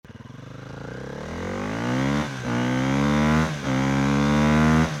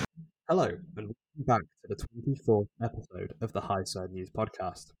Hello, and welcome back to the 24th episode of the Highside News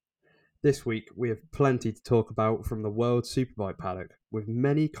podcast. This week, we have plenty to talk about from the World Superbike paddock, with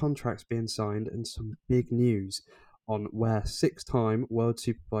many contracts being signed and some big news on where six-time World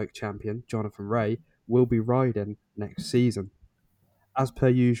Superbike champion Jonathan Rea will be riding next season. As per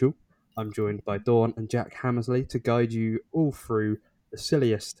usual, I'm joined by Dawn and Jack Hammersley to guide you all through the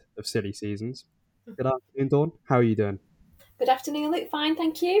silliest of silly seasons. Good afternoon, Dawn. How are you doing? Good afternoon, Luke. Fine,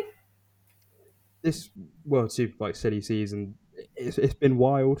 thank you. This World Superbike silly season, it's been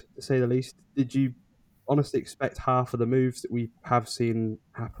wild to say the least. Did you honestly expect half of the moves that we have seen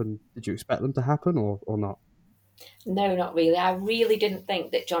happen? Did you expect them to happen or not? No, not really. I really didn't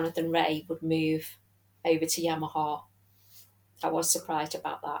think that Jonathan Rea would move over to Yamaha. I was surprised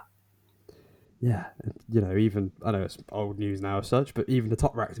about that. Yeah, even I know it's old news now as such, but even the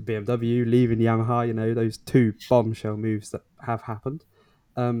top ranked BMW leaving Yamaha, those two bombshell moves that have happened.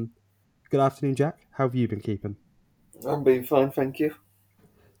 Um, Good afternoon, Jack. How have you been keeping? I'm being fine, thank you.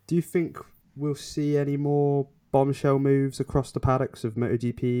 Do you think we'll see any more bombshell moves across the paddocks of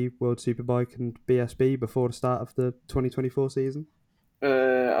MotoGP, World Superbike, and BSB before the start of the 2024 season?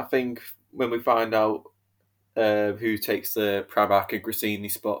 I think when we find out who takes the Prabak and Grassini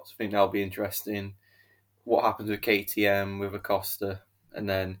spots, I think that'll be interesting. What happens with KTM, with Acosta, and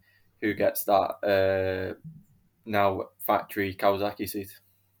then who gets that now factory Kawasaki seat.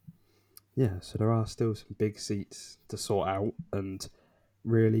 Yeah, so there are still some big seats to sort out, and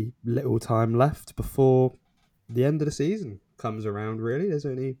really little time left before the end of the season comes around. Really, there's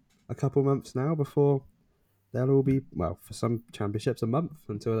only a couple months now before they'll all be, well, for some championships, a month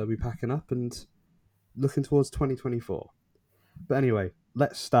until they'll be packing up and looking towards 2024. But anyway,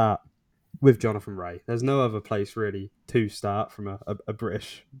 let's start with Jonathan Rea. There's no other place really to start from a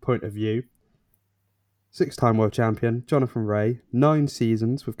British point of view. Six-time world champion Jonathan Rea, 9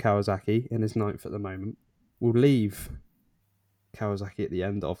 seasons with Kawasaki, in his ninth at the moment, will leave Kawasaki at the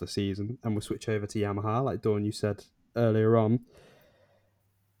end of the season and will switch over to Yamaha, like Dawn, you said earlier on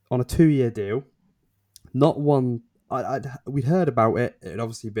a 2-year deal. Not one. We'd heard about it. It had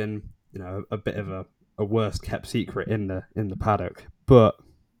obviously been, a bit of a worst kept secret in the paddock, but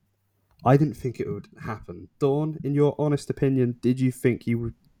I didn't think it would happen. Dawn, in your honest opinion, did you think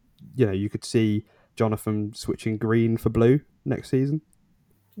you could see Jonathan switching green for blue next season?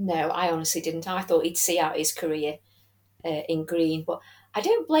 No, I honestly didn't. I thought he'd see out his career in green, but I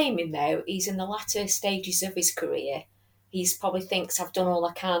don't blame him though. He's in the latter stages of his career. He's probably thinks I've done all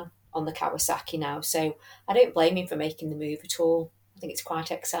I can on the Kawasaki now, so I don't blame him for making the move at all. I think it's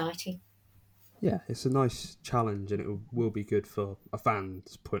quite exciting. Yeah, it's a nice challenge, and will be good for a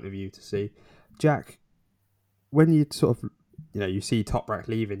fan's point of view to see. Jack, when you sort of, you see Toprak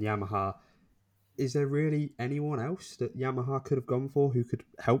leaving Yamaha, is there really anyone else that Yamaha could have gone for who could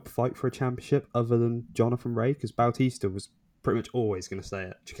help fight for a championship other than Jonathan Rea? Because Bautista was pretty much always going to stay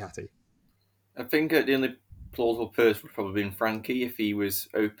at Ducati. I think the only plausible person would probably been Frankie if he was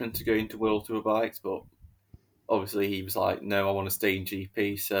open to going to World Tour bikes, but obviously he was like, no, I want to stay in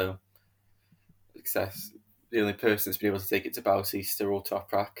GP, so success. The only person that's been able to take it to Bautista or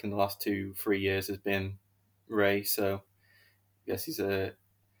Toprak in the last 2-3 years has been Rea. So I guess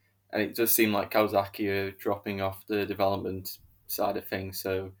and it does seem like Kawasaki are dropping off the development side of things.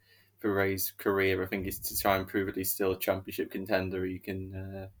 So for Rea's career, I think it's to try and prove that he's still a championship contender. You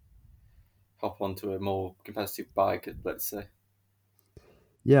can hop onto a more competitive bike, let's say.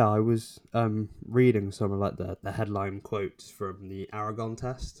 Yeah, I was reading some of like the headline quotes from the Aragon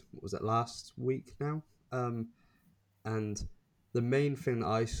test. What was it, last week now? And the main thing that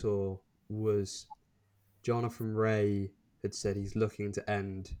I saw was Jonathan Rea had said he's looking to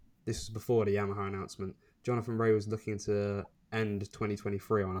end. This was before the Yamaha announcement. Jonathan Rea was looking to end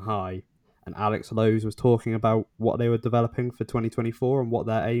 2023 on a high, and Alex Lowe's was talking about what they were developing for 2024 and what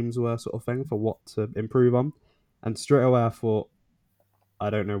their aims were, sort of thing, for what to improve on. And straight away, I thought, I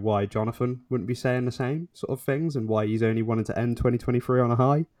don't know why Jonathan wouldn't be saying the same sort of things and why he's only wanted to end 2023 on a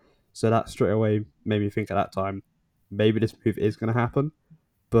high. So that straight away made me think at that time, maybe this move is going to happen.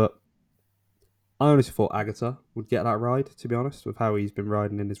 But I honestly thought Agata would get that ride, to be honest, with how he's been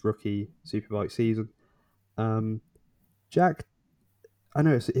riding in his rookie Superbike season. Um, Jack, I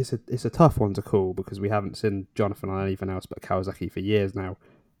know it's a tough one to call because we haven't seen Jonathan on anything else but Kawasaki for years now.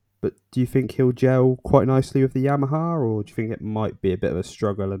 But do you think he'll gel quite nicely with the Yamaha, or do you think it might be a bit of a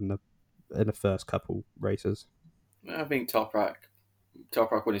struggle in the first couple races? I think Toprak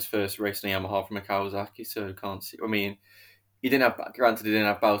won his first race in a Yamaha from a Kawasaki, so I can't see. I mean, granted, he didn't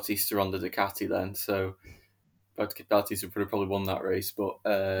have Bautista on the Ducati then, so Bautista would have probably won that race, but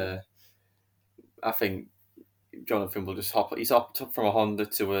I think Jonathan will just hop. He's hopped up from a Honda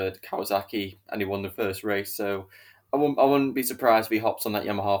to a Kawasaki, and he won the first race. So I wouldn't be surprised if he hops on that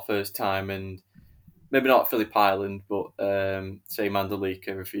Yamaha first time, and maybe not Phillip Island, but say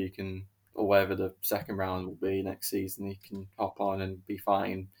Mandalika if he can, or wherever the second round will be next season, he can hop on and be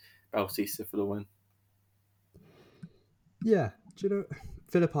fighting Bautista for the win. Yeah, do you know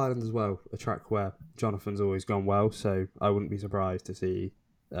Phillip Island as well? A track where Jonathan's always gone well, so I wouldn't be surprised to see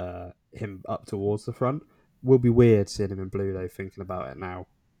him up towards the front. Will be weird seeing him in blue though. Thinking about it now,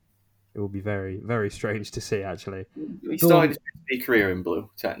 it will be very, very strange to see actually. He Dawn, started his career in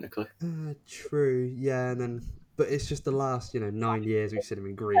blue, technically. true, yeah, and then but it's just the last 9 years we've seen him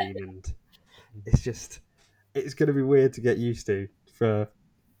in green, and it's going to be weird to get used to for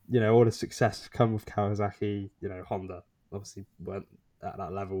all the success come with Kawasaki. Honda obviously weren't at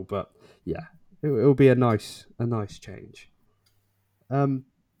that level, but yeah, it'll be a nice change. Dawn,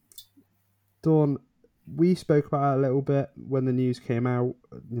 we spoke about it a little bit when the news came out.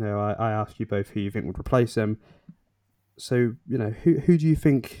 I asked you both who you think would replace him. So who do you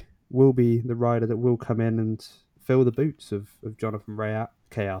think will be the rider that will come in and fill the boots of Jonathan Ray at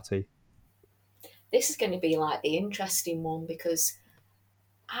KRT? This is going to be like the interesting one because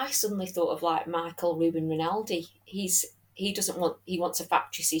I suddenly thought of like Michael Ruben Rinaldi. He wants a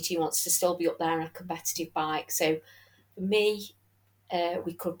factory seat. He wants to still be up there on a competitive bike. So for me,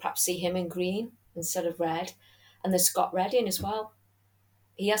 we could perhaps see him in green instead of red. And there's Scott Redding as well.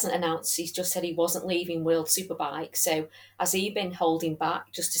 He hasn't announced, he's just said he wasn't leaving World Superbike. So has he been holding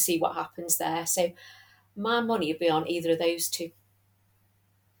back just to see what happens there? So my money would be on either of those two.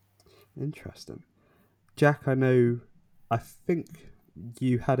 Interesting. Jack, I think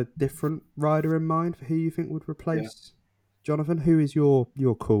you had a different rider in mind for who you think would replace Jonathan. Who is your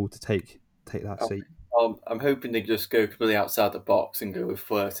call to take that seat? I'm hoping they just go completely outside the box and go with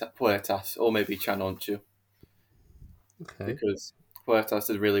Puertas or maybe Chanonchu. Okay. Because Puertas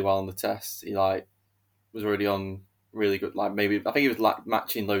did really well on the test. He was already on really good. Maybe I think he was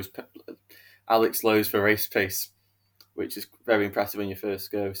matching Alex Lowe's for race pace, which is very impressive when you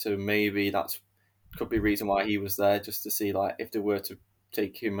first go. So maybe could be a reason why he was there, just to see if they were to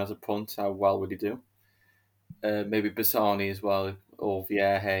take him as a punt, how well would he do? Maybe Bassani as well, or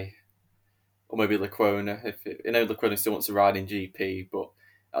Vierge, or maybe Lecuona. Lecuona still wants to ride in GP, but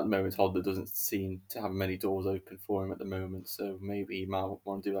at the moment Honda doesn't seem to have many doors open for him at the moment. So maybe he might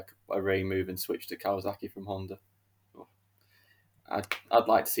want to do a Ray move and switch to Kawasaki from Honda. I'd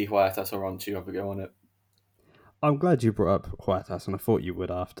like to see Huertas or Ronchu have a go on it. I'm glad you brought up Huertas, and I thought you would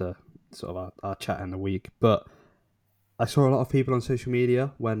after sort of our chat in the week. But I saw a lot of people on social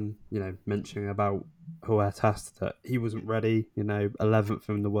media when mentioning about Huertas that he wasn't ready. 11th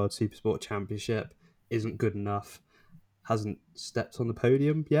in the World Supersport Championship isn't good enough. Hasn't stepped on the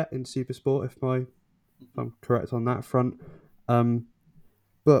podium yet in Supersport, if I'm correct on that front.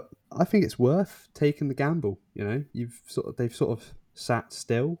 But I think it's worth taking the gamble. They've sort of sat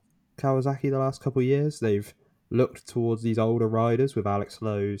still, Kawasaki, the last couple of years. They've looked towards these older riders with Alex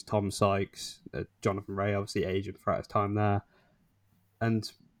Lowe's, Tom Sykes, Jonathan Ray, obviously aging throughout his time there,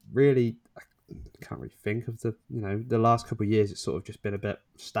 and really, I can't really think of the last couple of years. It's sort of just been a bit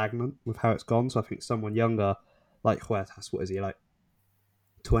stagnant with how it's gone. So I think someone younger like Huertas, what is he, like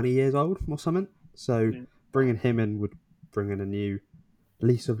 20 years old or something? So bringing him in would bring in a new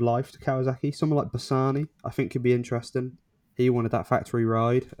lease of life to Kawasaki. Someone like Bassani, I think, could be interesting. He wanted that factory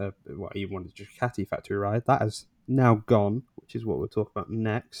ride. He wanted the Ducati factory ride. That has now gone, which is what we'll talk about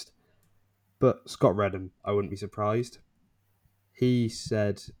next. But Scott Redding, I wouldn't be surprised. He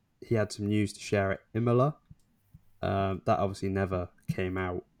said he had some news to share at Imola. That obviously never came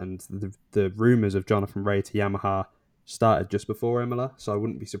out. And the rumours of Jonathan Ray to Yamaha started just before Imola. So I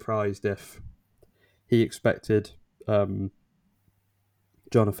wouldn't be surprised if he expected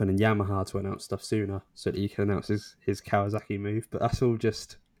Jonathan and Yamaha to announce stuff sooner so that he can announce his Kawasaki move. But that's all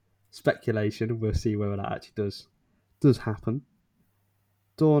just speculation. We'll see whether that actually does happen.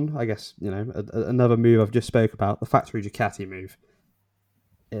 Dawn, I guess, another move I've just spoke about, the factory Ducati move.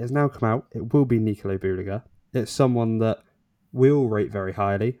 It has now come out. It will be Nicolo Buliga. It's someone that we all rate very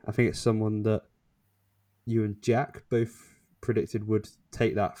highly. I think it's someone that you and Jack both predicted would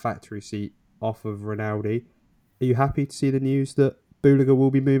take that factory seat off of Rinaldi. Are you happy to see the news that Buliga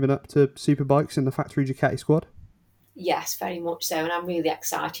will be moving up to Superbikes in the factory Ducati squad? Yes, very much so. And I'm really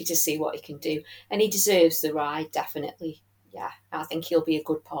excited to see what he can do. And he deserves the ride, definitely. Yeah, I think he'll be a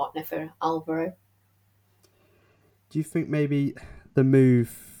good partner for Alvaro. Do you think maybe the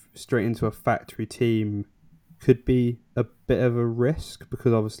move straight into a factory team could be a bit of a risk?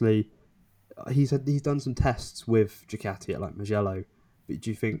 Because obviously he's done some tests with Ducati at like Mugello. But do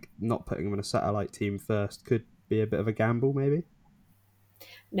you think not putting him in a satellite team first could be a bit of a gamble, maybe.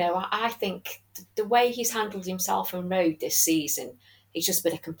 No, I think the way he's handled himself on road this season, he's just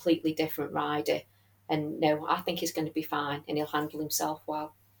been a completely different rider. And no, I think he's going to be fine and he'll handle himself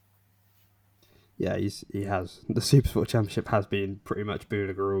well. Yeah, he has the Supersport Championship has been pretty much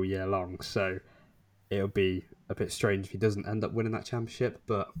Booliger all year long, so it'll be a bit strange if he doesn't end up winning that championship.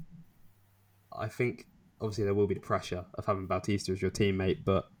 But I think obviously there will be the pressure of having Bautista as your teammate.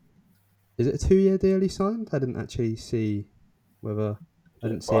 But is it a 2-year deal he signed? I didn't actually see whether I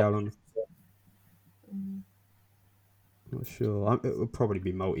didn't see But how long. Not sure. It would probably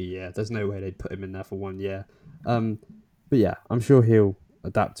be multi-year. There's no way they'd put him in there for 1 year. Um, but yeah, I'm sure he'll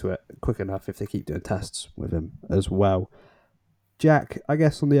adapt to it quick enough if they keep doing tests with him as well. Jack, I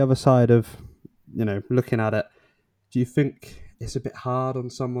guess on the other side of looking at it, do you think it's a bit hard on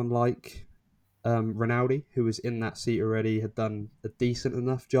someone like Rinaldi, who was in that seat already, had done a decent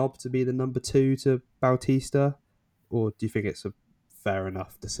enough job to be the number two to Bautista, or do you think it's a fair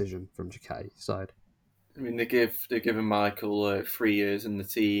enough decision from Ducati's side? I mean, they're giving Michael 3 years in the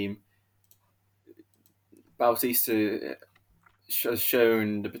team. Bautista has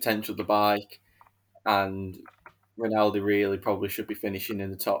shown the potential of the bike, and Ronaldo really probably should be finishing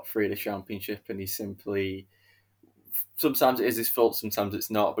in the top three of the championship, and he's simply sometimes it is his fault, sometimes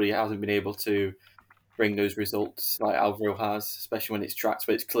it's not, but he hasn't been able to bring those results like Alvaro has, especially when it's tracks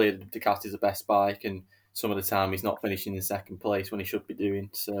where it's clear that Ducati's the best bike, and some of the time he's not finishing in second place when he should be doing.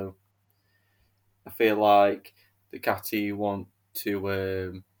 So I feel like Ducati want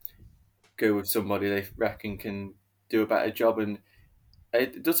to go with somebody they reckon can do a better job, and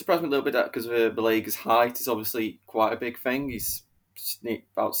it does surprise me a little bit that because Balega's height is obviously quite a big thing. He's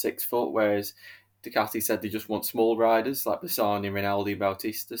about 6 foot, whereas Ducati said they just want small riders like Bassani, Rinaldi,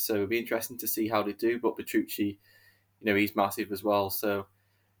 Bautista. So it'd be interesting to see how they do. But Petrucci, he's massive as well. So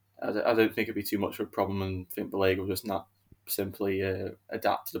I don't think it'd be too much of a problem. And I think Balega will just not simply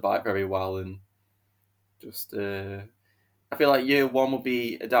adapt to the bike very well and just. I feel like year one will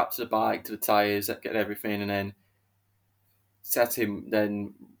be adapt to the bike, to the tyres, get everything, and then set him.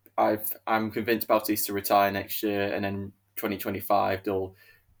 Then I'm convinced Bautista to retire next year, and then 2025 they'll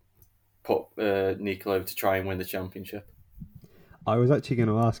put Nicolo to try and win the championship. I was actually going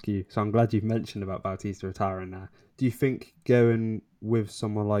to ask you, so I'm glad you've mentioned about Bautista retiring now. Do you think going with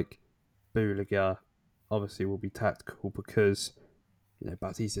someone like Buliga obviously will be tactical because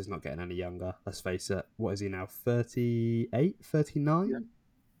Bautista's not getting any younger, let's face it. What is he now, 38, 39? Yeah.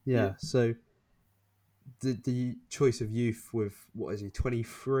 Yeah, so the choice of youth with, what is he,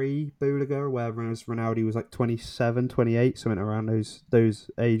 23, Buliga, whereas Ronaldo was like 27, 28, something around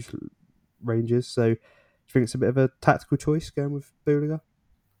those age ranges. So do you think it's a bit of a tactical choice going with Buliga?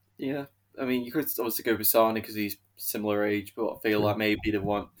 Yeah, I mean, you could obviously go with Sani because he's similar age, but I feel True. like maybe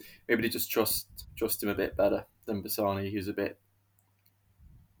they just trust him a bit better than Bassani, who's a bit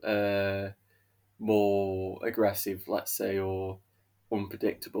uh, more aggressive, let's say, or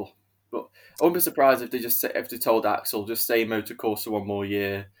unpredictable. But I wouldn't be surprised if they told Axel just stay Motor Corsa 1 more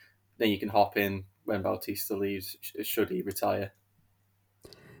year, then you can hop in when Bautista leaves, should he retire.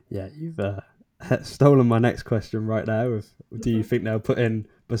 Yeah, you've stolen my next question right now. Do you think they'll put in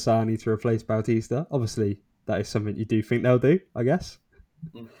Bassani to replace Bautista? Obviously, that is something you do think they'll do, I guess.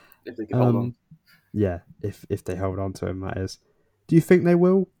 If they can hold on. Um, yeah, if they hold on to him, that is. Do you think they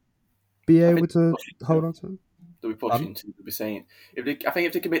will be I able think to hold on to him? they'll be pushing to be saying I think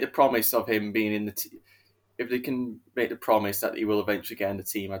if they can make the promise of him being in the if they can make the promise that he will eventually get in the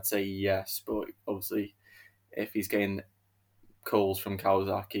team, I'd say yes. But obviously, if he's getting calls from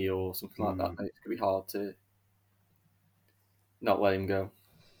Kawasaki or something like that, then it's going to be hard to not let him go.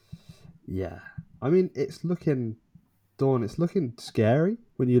 Yeah, I mean, it's looking scary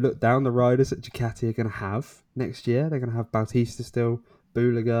when you look down the riders that Ducati are going to have next year. They're going to have Bautista still,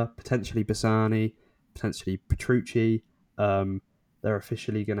 Buliga, potentially Bassani, potentially Petrucci. They're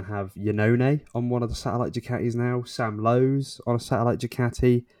officially going to have Iannone on one of the satellite Ducatis now. Sam Lowe's on a satellite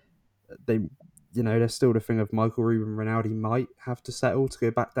Ducati. There's still the thing of Michael Ruben Rinaldi might have to settle to go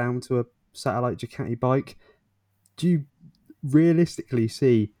back down to a satellite Ducati bike. Do you realistically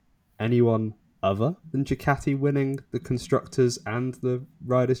see anyone other than Ducati winning the constructors and the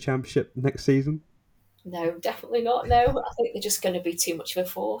riders championship next season? No, definitely not. No, I think they're just going to be too much of a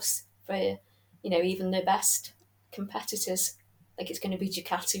force for, even the best competitors. I think it's going to be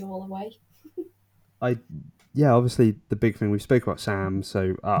Ducati all the way. I Yeah, obviously the big thing we spoke about Sam,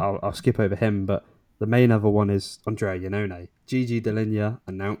 so I'll skip over him. But the main other one is Andrea Iannone. Gigi Dall'Igna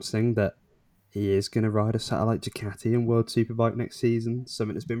announcing that he is going to ride a satellite Ducati in World Superbike next season.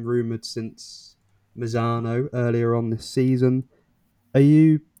 Something that's been rumoured since Mazzano earlier on this season. Are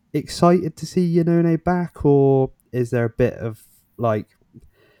you excited to see Yanone back, or is there a bit of like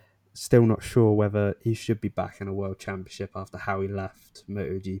still not sure whether he should be back in a world championship after how he left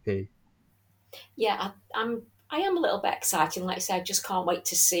MotoGP? Yeah, I am a little bit excited. Like I said, I just can't wait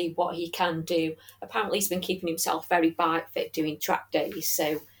to see what he can do. Apparently, he's been keeping himself very bike fit doing track days.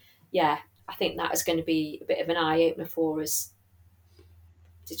 So, yeah, I think that is going to be a bit of an eye opener for us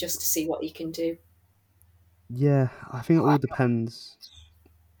to see what he can do. Yeah, I think it all depends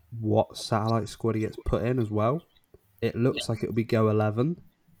what satellite squad he gets put in as well. It Yeah, looks like it'll be Go 11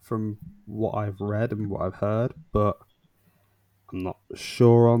 from what I've read and what I've heard, but I'm not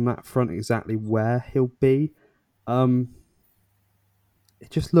sure on that front exactly where he'll be. Um, it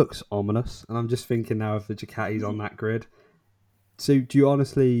just looks ominous, and I'm just thinking now of the Ducatis on that grid. So, do you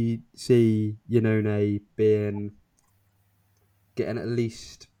honestly see Yanone being getting at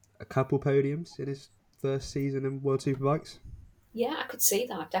least a couple podiums in his first season in World Superbikes? yeah, I could see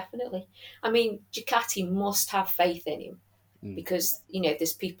that definitely. I mean, Ducati must have faith in him Mm. because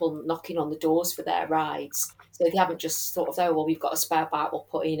there's people knocking on the doors for their rides. So they haven't just thought of, oh well, we've got a spare bike, we'll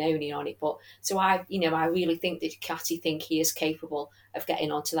put Iannone on it. But so I really think that Ducati think he is capable of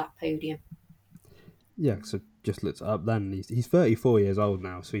getting onto that podium. Yeah, because I just looked it up then. He's 34 years old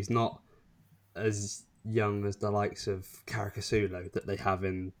now, so he's not as young as the likes of Caricasulo that they have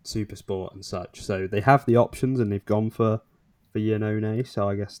in Supersport and such. So they have the options and they've gone for Iannone, so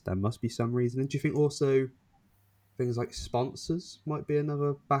I guess there must be some reason. And do you think also things like sponsors might be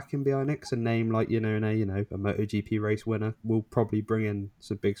another backing behind it? 'Cause a name like Iannone, a MotoGP race winner, will probably bring in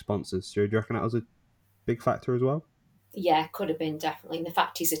some big sponsors. So do you reckon that was a big factor as well? Yeah, could have been definitely. And the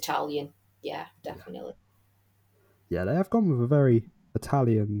fact he's Italian, yeah, Yeah. definitely. Yeah, they have gone with a very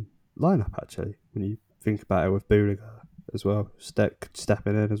Italian lineup actually. When you think about it, with Buliga as well,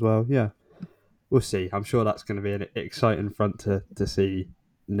 stepping in as well. Yeah, we'll see. I'm sure that's going to be an exciting front to see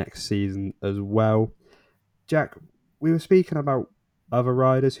next season as well. Jack, we were speaking about other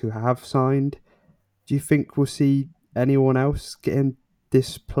riders who have signed. Do you think we'll see anyone else getting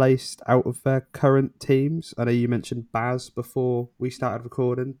displaced out of their current teams? I know you mentioned Baz before we started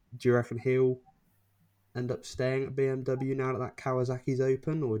recording. Do you reckon he'll end up staying at BMW now that Kawasaki's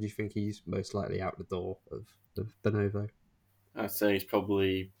open, or do you think he's most likely out the door of Bonovo? I'd say it's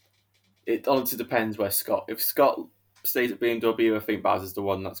probably. It honestly depends where Scott. If Scott stays at BMW, I think Baz is the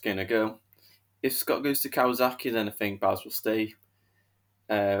one that's going to go. If Scott goes to Kawasaki, then I think Baz will stay.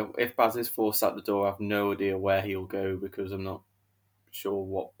 If Baz is forced out the door, I have no idea where he'll go because I'm not sure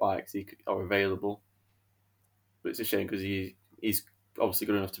what bikes are available. But it's a shame because he's obviously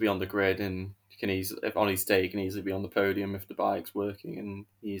good enough to be on the grid and can easily, if on his day, he can easily be on the podium if the bike's working and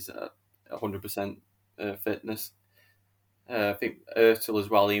he's at 100% fitness. I think Ertel as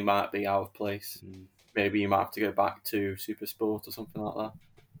well, he might be out of place. Mm. Maybe he might have to go back to Super Sport or something like that.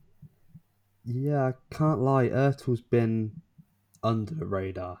 Yeah, I can't lie. Ertel's been under the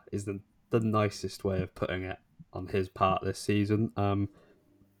radar. Is the nicest way of putting it on his part this season.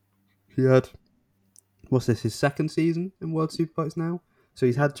 He had what's this, his second season in World Superbikes now? So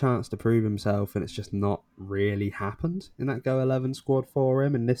he's had chance to prove himself, and it's just not really happened in that Go 11 squad for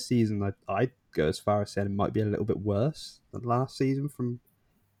him. And this season, I'd go as far as saying it might be a little bit worse than last season from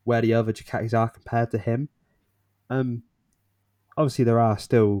where the other Ducatis are compared to him. Um, Obviously, there are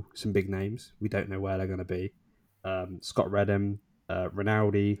still some big names. We don't know where they're going to be. Scott Reddam,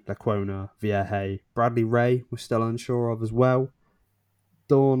 Rinaldi, Lecuona, Vieja, Bradley Ray, we're still unsure of as well.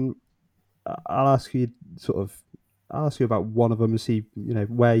 Dawn, I'll ask you sort of. I'll ask you about one of them and see,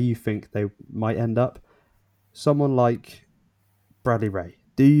 where you think they might end up. Someone like Bradley Ray.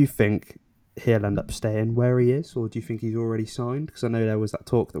 Do you think he'll end up staying where he is, or do you think he's already signed? Because I know there was that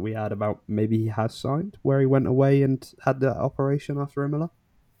talk that we had about maybe he has signed, where he went away and had that operation after Imola.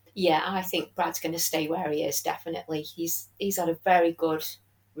 Yeah, I think Brad's going to stay where he is. Definitely, he's had a very good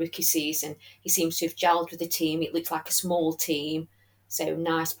rookie season. He seems to have gelled with the team. It looks like a small team, so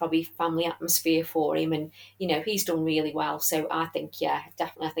nice, probably family atmosphere for him. And he's done really well. So I think, yeah,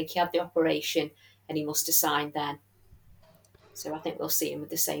 definitely, I think he had the operation and he must have signed then. So I think we'll see him with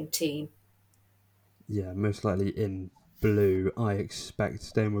the same team. Yeah, most likely in blue. I expect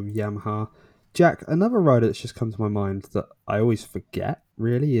staying with Yamaha. Jack, another rider that's just come to my mind that I always forget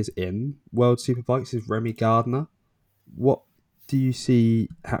really is in World Superbikes is Remy Gardner. What do you see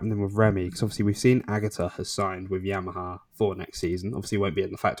happening with Remy? Because obviously we've seen Agata has signed with Yamaha for next season. Obviously, won't be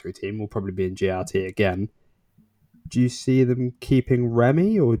in the factory team. Will probably be in GRT again. Do you see them keeping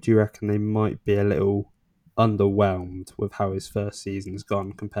Remy, or do you reckon they might be a little underwhelmed with how his first season's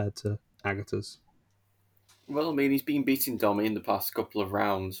gone compared to Agata's? Well, I mean, he's been beating Domi in the past couple of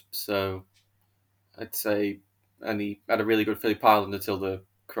rounds, so I'd say, and he had a really good Phillip Island until the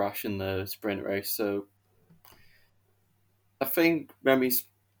crash in the sprint race. So I think Remy's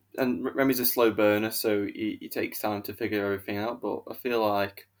a slow burner, so he takes time to figure everything out. But I feel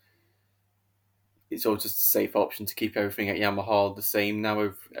like it's all just a safe option to keep everything at Yamaha the same now.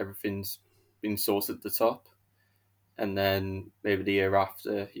 If everything's been sorted at the top, and then maybe the year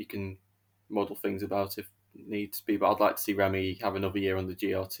after you can model things about if needs be. But I'd like to see Remy have another year on the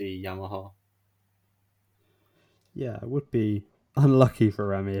GRT Yamaha. Yeah, it would be unlucky for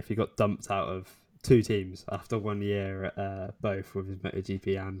Remy if he got dumped out of two teams after 1 year at both with his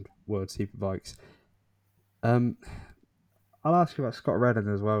MotoGP and World Superbikes. Um, I'll ask you about Scott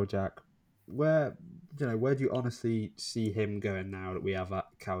Redden as well, Jack. Where where do you honestly see him going now that we have that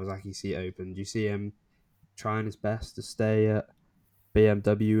Kawasaki seat open? Do you see him trying his best to stay at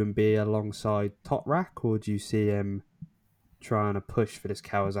BMW and be alongside Top Rack, or do you see him trying to push for this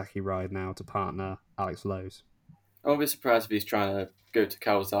Kawasaki ride now to partner Alex Lowe's? I won't be surprised if he's trying to go to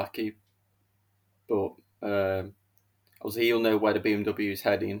Kawasaki, but obviously he'll know where the BMW is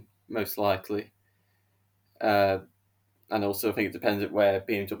heading, most likely. Uh, and also I think it depends on where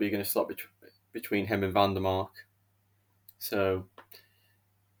BMW are going to slot between him and Vandermark. So,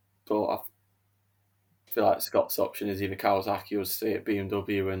 but I feel like Scott's option is either Kawasaki or stay at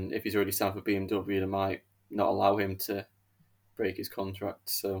BMW, and if he's already signed for BMW, they might not allow him to break his contract.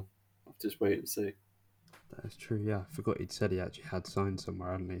 So I'll just wait and see. That's true, yeah. I forgot he'd said he actually had signed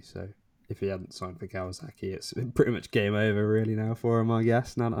somewhere, hadn't he? So if he hadn't signed for Kawasaki, it's pretty much game over really now for him, I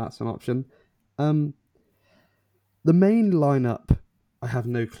guess, now that that's an option. The main lineup I have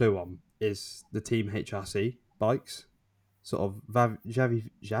no clue on is the Team HRC bikes, sort of Javi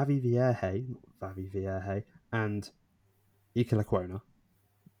Vierge, not Vavi Vierge, and Ika Lecuona.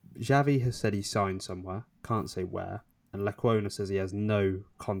 Xavi has said he's signed somewhere, can't say where, and Lecuona says he has no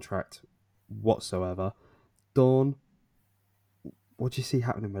contract whatsoever. Dawn, what do you see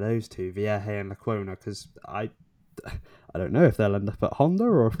happening with those two, Vierge and Lecuona? Because I don't know if they'll end up at Honda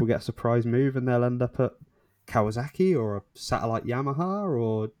or if we'll get a surprise move and they'll end up at Kawasaki or a satellite Yamaha,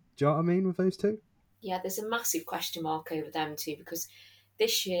 or do you know what I mean with those two? Yeah, there's a massive question mark over them too because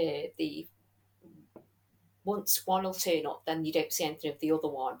this year the once one will turn up, then you don't see anything of the other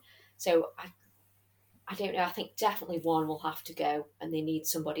one. So I don't know. I think definitely one will have to go, and they need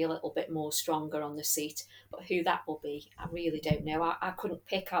somebody a little bit more stronger on the seat. But who that will be, I really don't know. I couldn't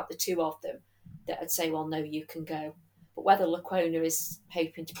pick out the two of them that I'd say, well, no, you can go. But whether Lecuona is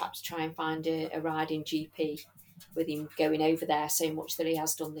hoping to perhaps try and find a ride in GP with him going over there so much that he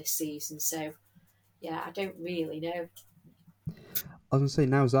has done this season. So, yeah, I don't really know. I was going to say,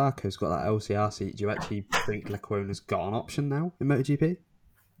 now Zarco's got that LCR seat, do you actually think Lecuona's got an option now in MotoGP?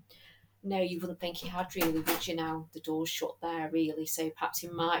 No, you wouldn't think he had really, would you now? The door's shut there, really. So perhaps he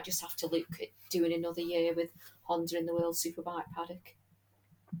might just have to look at doing another year with Honda in the World Superbike paddock.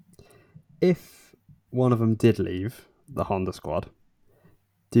 If one of them did leave the Honda squad,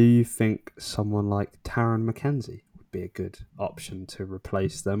 do you think someone like Taron McKenzie would be a good option to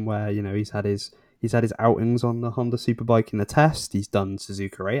replace them? Where he's had his outings on the Honda Superbike in the test. He's done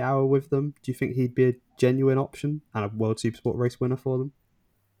Suzuka 8 Hour with them. Do you think he'd be a genuine option and a World Supersport race winner for them?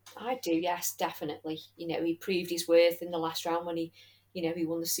 I do, yes, definitely. He proved his worth in the last round when he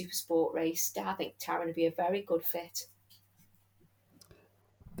won the Super Sport race. I think Taron would be a very good fit.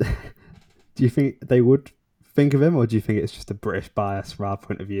 Do you think they would think of him, or do you think it's just a British bias from our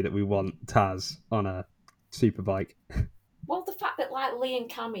point of view that we want Taz on a superbike? Well, the fact that like Liam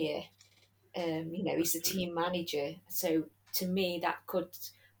Camier, he's the team manager, so to me that could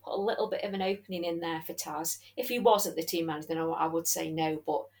put a little bit of an opening in there for Taz. If he wasn't the team manager, then I would say no.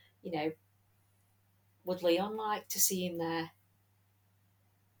 But would Leon like to see him there?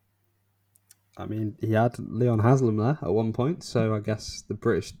 I mean, he had Leon Haslam there at one point, so I guess the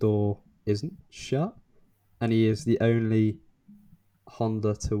British door isn't shut. And he is the only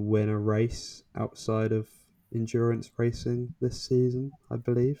Honda to win a race outside of endurance racing this season, I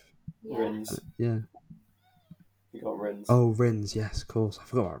believe. Yeah. Rins. Yeah. You got Rins. Oh, Rins, yes, of course. I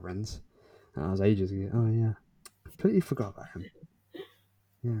forgot about Rins. That was ages ago. Oh, yeah. Completely forgot about him.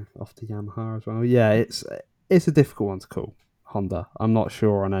 Yeah, off to Yamaha as well. Yeah, it's a difficult one to call, Honda. I'm not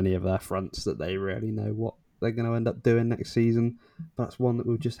sure on any of their fronts that they really know what they're going to end up doing next season. But that's one that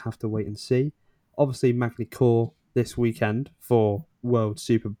we'll just have to wait and see. Obviously, Magny Core this weekend for World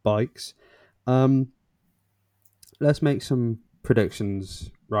Superbikes. Let's make some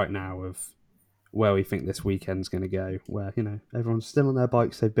predictions right now of where we think this weekend's going to go. Where everyone's still on their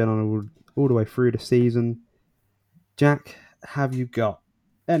bikes they've been on all the way through the season. Jack, have you got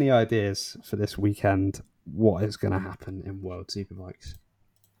any ideas for this weekend? What is going to happen in World Superbikes?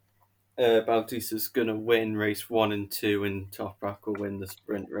 Bautista's going to win race 1 and 2, and Toprak will win the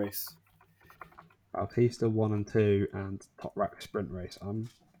sprint race. Bautista 1 and 2, and Top Rack sprint race. I'm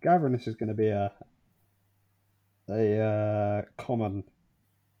gathering this is going to be a common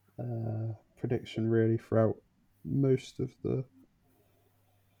prediction really throughout most of the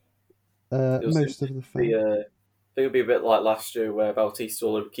It'll seem to be fan. I think it'll be a bit like last year, where Bautista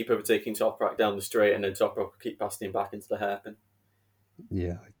will keep overtaking Toprak down the straight, and then Toprak will keep passing him back into the hairpin.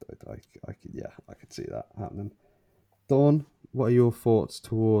 Yeah, I could see that happening. Dawn, what are your thoughts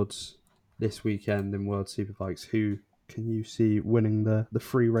towards this weekend in World Superbikes? Who can you see winning the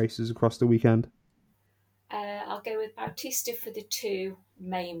three races across the weekend? I'll go with Bautista for the 2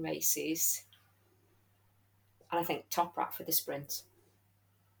 main races, and I think Toprak for the sprint.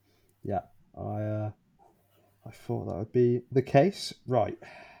 Yeah, I thought that would be the case. Right.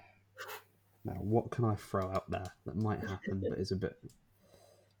 Now, what can I throw out there that might happen, but is a bit...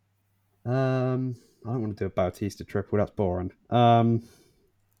 I don't want to do a Bautista triple. That's boring.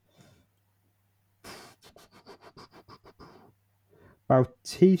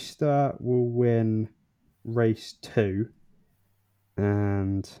 Bautista will win race 2,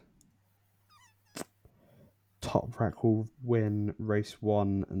 and Toprak will win race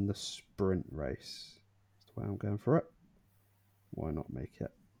 1 and the sprint race. That's the way I'm going for it. Why not make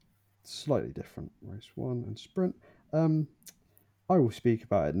it slightly different? Race 1 and sprint. I will speak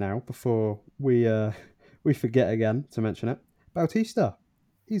about it now before we forget again to mention it. Bautista,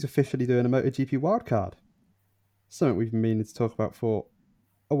 he's officially doing a MotoGP wildcard. Something we've been meaning to talk about for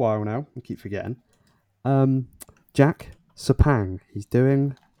a while now. We keep forgetting. Jack Sepang, he's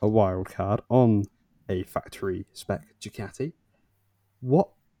doing a wildcard on a factory spec Ducati. What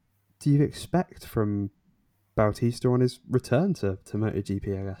do you expect from Bautista on his return to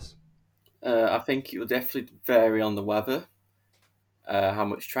MotoGP, I guess? I think it will definitely vary on the weather, how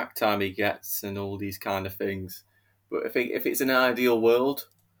much track time he gets, and all these kind of things. But I think if it's an ideal world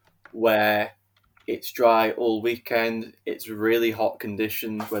where it's dry all weekend, it's really hot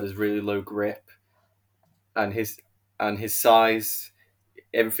conditions where there's really low grip, and his size,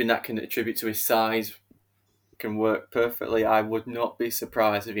 everything that can attribute to his size can work perfectly, I would not be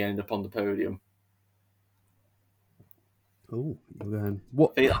surprised if he ended up on the podium. Oh, you're going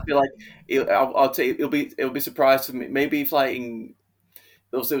what? I feel like I'll say it'll be surprised to me. Maybe if like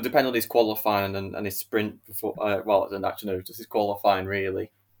it'll depend on his qualifying and his sprint before. Well, then actually no, just his qualifying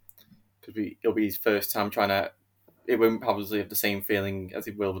really, because it'll be his first time trying to. It won't probably have the same feeling as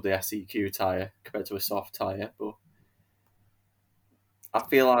it will with the SEQ tyre compared to a soft tyre, but I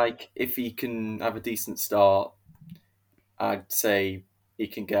feel like if he can have a decent start, I'd say he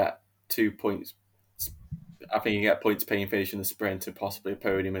can get 2 points. I think he can get points paying finish in the sprint and possibly a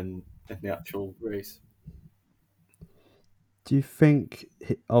podium in the actual race. Do you think,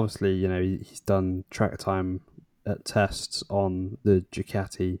 obviously, he's done track time at tests on the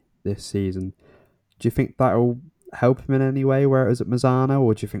Ducati this season. Do you think that'll help him in any way where it was at Mazzano,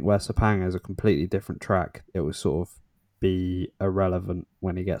 or do you think where Sepang is a completely different track, it will sort of be irrelevant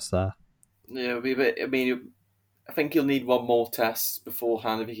when he gets there? Yeah, it'll be a bit. I mean, I think he'll need one more test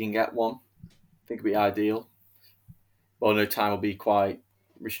beforehand if he can get one. I think it'd be ideal. Well, no, time will be quite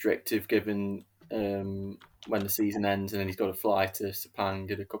restrictive given when the season ends, and then he's got to fly to Sepang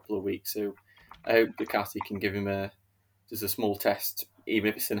in a couple of weeks. So I hope Ducati can give him just a small test,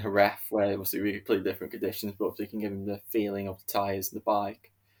 even if it's in Jerez, where obviously we play different conditions, but if they can give him the feeling of the tyres and the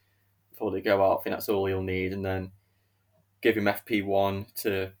bike before they go out, I think that's all he'll need, and then give him FP1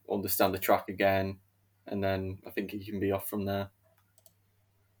 to understand the track again, and then I think he can be off from there.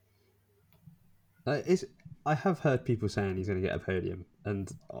 I have heard people saying he's going to get a podium,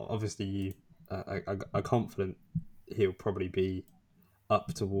 and obviously you are confident he'll probably be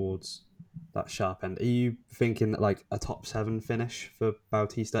up towards that sharp end. Are you thinking that like a top 7 finish for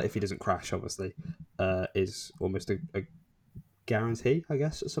Bautista, if he doesn't crash, obviously, is almost a guarantee, I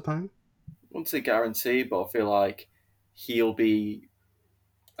guess, at Sepang? I wouldn't say guarantee, but I feel like he'll be.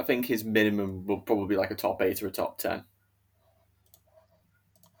 I think his minimum will probably be like a top 8 or a top 10.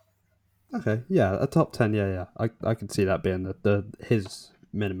 Okay, yeah, a top 10, yeah. I can see that being the his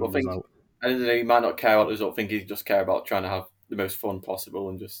But minimum I think result. I don't know, he might not care about the result. I think he just care about trying to have the most fun possible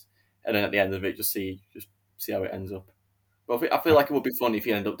and then at the end of it just see how it ends up. But I feel like it would be fun if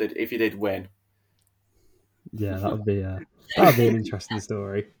he did win. Yeah, that would be an interesting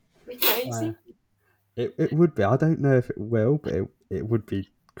story. Be crazy. It would be. I don't know if it will, but it would be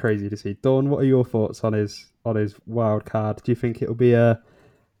crazy to see. Dawn, what are your thoughts on his wild card? Do you think it'll be a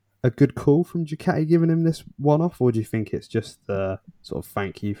good call from Ducati giving him this one off, or do you think it's just the sort of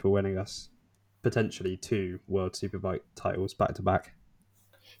thank you for winning us potentially 2 World Superbike titles back to back?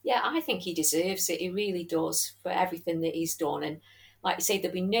 Yeah, I think he deserves it. He really does for everything that he's done. And like you say,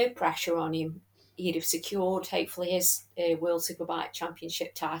 there'd be no pressure on him. He'd have secured, hopefully, his World Superbike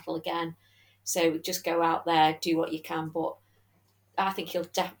Championship title again. So just go out there, do what you can. But I think he'll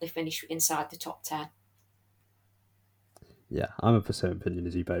definitely finish inside the top 10. Yeah, I'm of the same opinion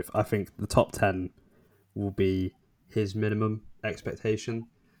as you both. I think the top 10 will be his minimum expectation.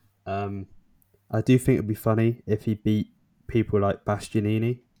 Um, I do think it'd be funny if he beat people like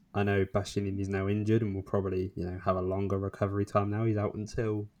Bastianini. I know Bastianini's now injured and will probably, have a longer recovery time now. He's out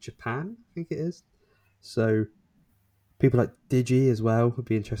until Japan, I think it is. So people like Digi as well would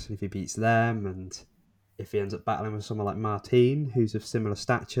be interesting if he beats them, and if he ends up battling with someone like Martin, who's of similar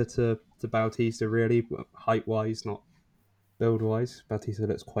stature to Bautista, really height wise, not build wise. Bautista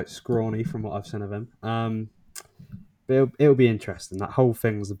looks quite scrawny from what I've seen of him. But it'll be interesting. That whole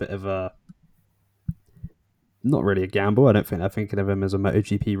thing's a bit of a not really a gamble. I don't think they're thinking of him as a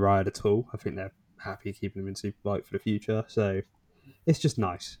MotoGP ride at all. I think they're happy keeping him in Superbike for the future. So it's just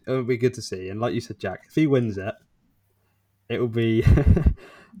nice. It'll be good to see. And like you said, Jack, if he wins it, it will be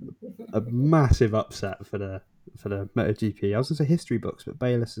a massive upset for the MotoGP. I was going to say history books, but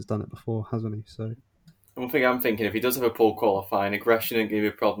Bayliss has done it before, hasn't he? So One thing I'm thinking, if he does have a poor qualifying, aggression ain't going to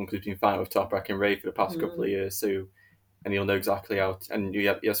be a problem because he's been fighting with Toprak and Ray for the past couple of years, so and he'll know exactly how. And he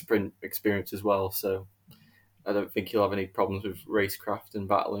has sprint experience as well, so I don't think he'll have any problems with racecraft and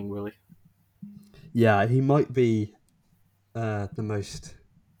battling, will he? yeah, he might be the most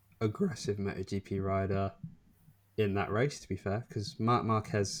aggressive MotoGP rider in that race, to be fair, because Marc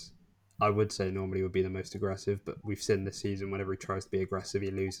Marquez, I would say normally would be the most aggressive, but we've seen this season whenever he tries to be aggressive,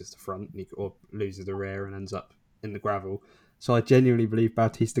 he loses the front or loses the rear and ends up in the gravel. So I genuinely believe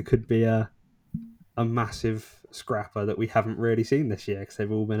Bautista could be a massive scrapper that we haven't really seen this year because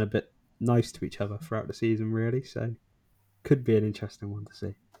they've all been a bit nice to each other throughout the season, really. So could be an interesting one to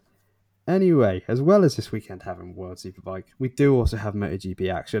see. Anyway, as well as this weekend having World Superbike, we do also have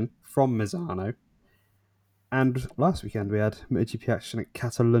MotoGP action from Misano. And last weekend we had MotoGP action at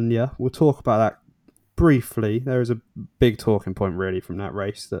Catalunya. We'll talk about that briefly. There is a big talking point really from that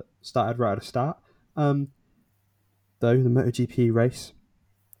race that started right at the start. Though the MotoGP race,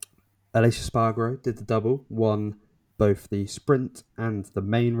 Aleix Espargaro did the double, won both the sprint and the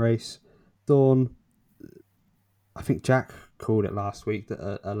main race. Dawn, I think Jack called it last week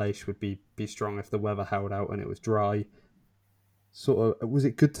that Aleix would be strong if the weather held out and it was dry. Sort of, was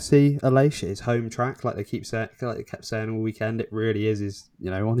it good to see Aleix at his home track, like they kept saying all weekend? It really is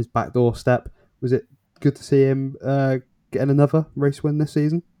on his back doorstep. Was it good to see him getting another race win this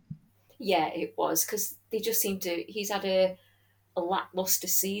season? Yeah, it was because they just seem to. He's had a lackluster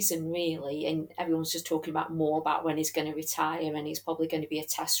season, really, and everyone's just talking about more about when he's going to retire and he's probably going to be a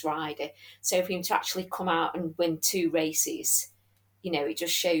test rider. So for him to actually come out and win two races, it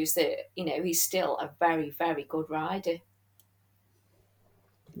just shows that he's still a very, very good rider.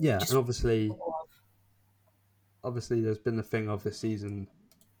 Yeah, and Just obviously there's been the thing of this season.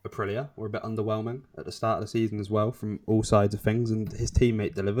 Aprilia were a bit underwhelming at the start of the season as well from all sides of things, and his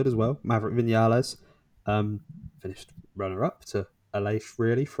teammate delivered as well. Maverick Vinales finished runner-up to Aleix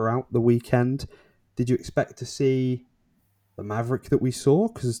really throughout the weekend. Did you expect to see the Maverick that we saw?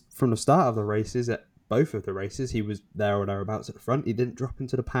 Because from the start of the races, at both of the races, he was there or thereabouts at the front. He didn't drop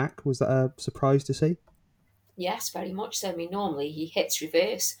into the pack. Was that a surprise to see? yes, very much so. I mean, normally he hits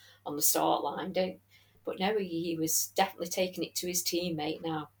reverse on the start line, don't. But no, he was definitely taking it to his teammate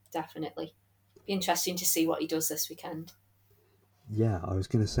now. Definitely, be interesting to see what he does this weekend. Yeah, I was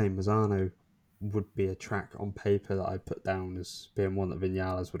going to say Mazzano would be a track on paper that I'd put down as being one that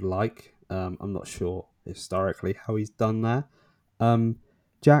Vinales would like. I'm not sure historically how he's done there. Um,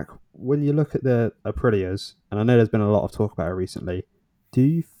 Jack, when you look at the Aprilias, and I know there's been a lot of talk about it recently, do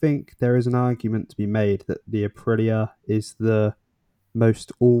you think there is an argument to be made that the Aprilia is the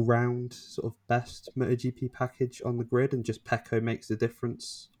most all-round sort of best MotoGP package on the grid, and just Pecco makes the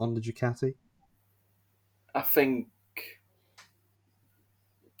difference on the Ducati? I think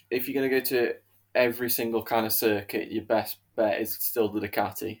if you're going to go to every single kind of circuit, your best bet is still the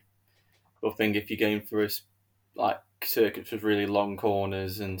Ducati. But I think if you're going for like circuits with really long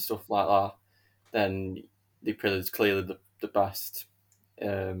corners and stuff like that, then the Aprilia is clearly the best.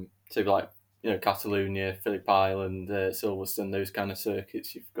 So like Catalonia, Phillip Island, Silverstone, those kind of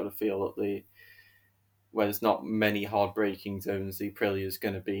circuits, you've got to feel that where there's not many hard braking zones, the Aprilia is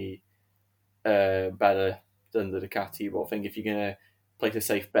going to be better than the Ducati. But I think if you're going to place a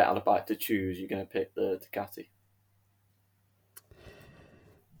safe bet on a bike to choose, you're going to pick the Ducati.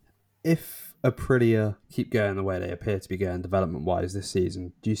 If Aprilia keep going the way they appear to be going development-wise this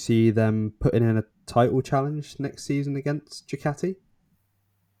season, do you see them putting in a title challenge next season against Ducati?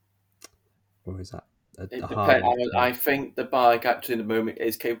 or is that a It hard depends. one to I say? think the bike actually in the moment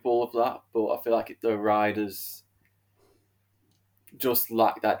is capable of that, but I feel like the riders just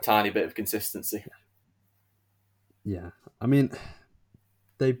lack that tiny bit of consistency. Yeah, I mean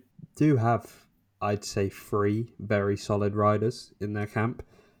they do have, I'd say, three very solid riders in their camp.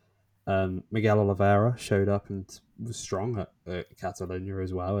 Miguel Oliveira showed up and was strong at Catalonia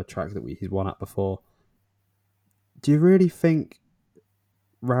as well, a track that he's won at before. Do you really think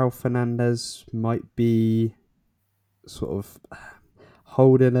Raul Fernandez might be sort of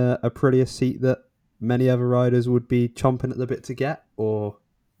holding a prettier seat that many other riders would be chomping at the bit to get, or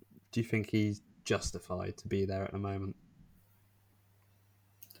do you think he's justified to be there at the moment?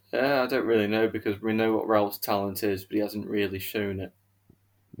 Yeah, I don't really know because we know what Raul's talent is, but he hasn't really shown it.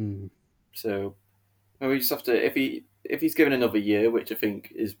 Mm. So we just have to if he's given another year, which I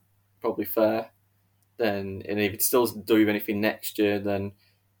think is probably fair, then and if he still doesn't do anything next year, then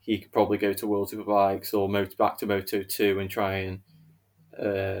he could probably go to World Superbikes or back to Moto Two and try and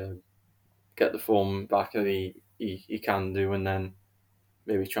uh, get the form back that he can do, and then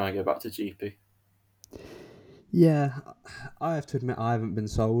maybe try and go back to GP. Yeah, I have to admit I haven't been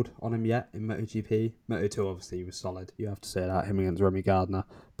sold on him yet in MotoGP. Moto2 obviously he was solid. You have to say that, him against Remy Gardner.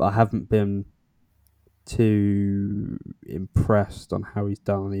 But I haven't been too impressed on how he's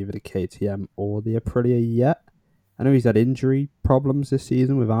done on either the KTM or the Aprilia yet. I know he's had injury problems this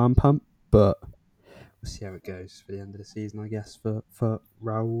season with arm pump, but we'll see how it goes for the end of the season, I guess, for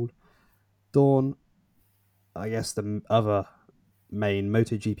Raul. Dawn, I guess the other main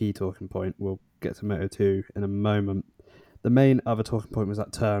MotoGP talking point, we'll get to Moto2 in a moment. The main other talking point was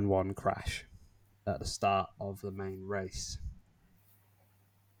that turn one crash at the start of the main race.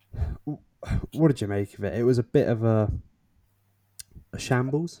 What did you make of it? It was a bit of a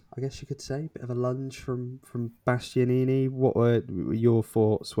shambles, I guess you could say, bit of a lunge from Bastianini. What were your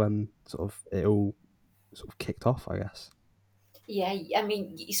thoughts when sort of it all sort of kicked off? I guess. Yeah, I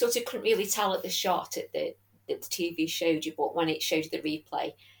mean, you sort of couldn't really tell at the shot that the TV showed you, but when it showed the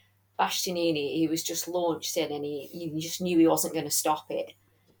replay, Bastianini, he was just launched in, and you just knew he wasn't going to stop it,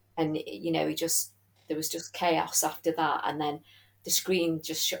 and he just there was just chaos after that, and then the screen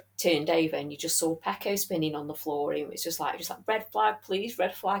just turned over, and you just saw Pecco spinning on the floor, and it was just like red flag, please,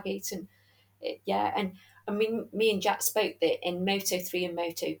 red flag it, and yeah, and I mean, me and Jack spoke that in Moto 3 and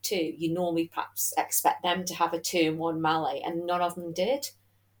Moto 2, you normally perhaps expect them to have a turn one melee, and none of them did.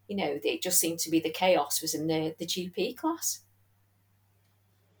 It just seemed to be the chaos was in the GP class.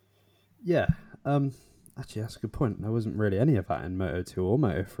 Yeah. Um. Actually, that's a good point. There wasn't really any of that in Moto2 or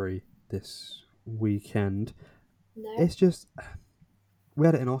Moto3 this weekend. No. It's just we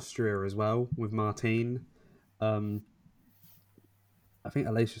had it in Austria as well with Martin. Um, I think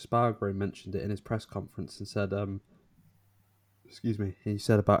Alessio Spargaro mentioned it in his press conference and said, excuse me, he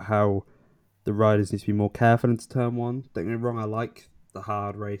said about how the riders need to be more careful into turn one. Don't get me wrong, I like the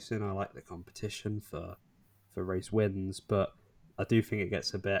hard racing, I like the competition for race wins, but I do think it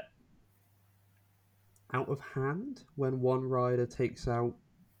gets a bit out of hand when one rider takes out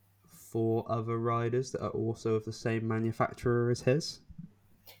four other riders that are also of the same manufacturer as his.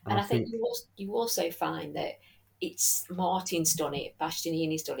 And And I I think think, you also find that it's Martin's done it,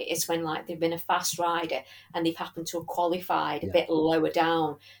 Bastianini's done it. It's when like they've been a fast rider and they've happened to have qualified a yeah, bit lower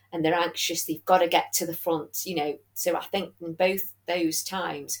down and they're anxious, they've got to get to the front. So I think in both those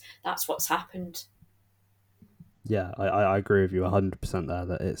times that's what's happened. yeah, I agree with you 100% there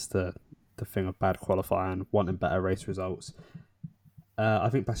that it's the thing of bad qualifying, wanting better race results. I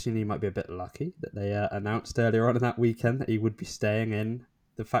think Bastianini might be a bit lucky that they announced earlier on in that weekend that he would be staying in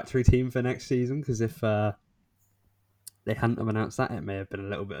the factory team for next season. Because if they hadn't have announced that, it may have been a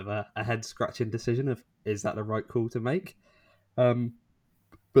little bit of a head scratching decision of is that the right call to make. Um,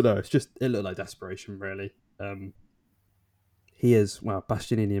 but no, it looked like desperation really. He is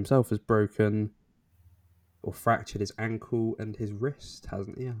Bastianini himself has broken or fractured his ankle and his wrist,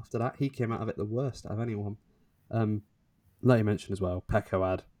 hasn't he? After that, he came out of it the worst out of anyone. Um, like you mentioned as well, Pecco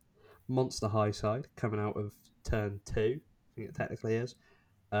had monster Highside coming out of turn two, I think it technically is.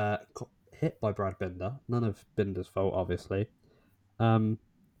 Got hit by Brad Binder. None of Binder's fault, obviously. Um,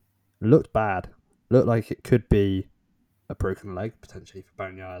 Looked bad. Looked like it could be a broken leg potentially for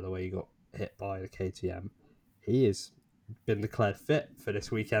Bagnaia the way he got hit by the KTM. He has been declared fit for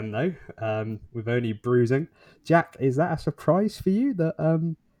this weekend though, with only bruising. Jack, is that a surprise for you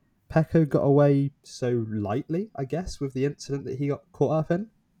that Pecco got away so lightly? I guess with the incident that he got caught up in.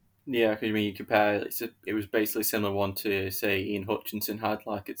 Yeah, because I mean, you compare it was basically a similar one to say Ian Hutchinson had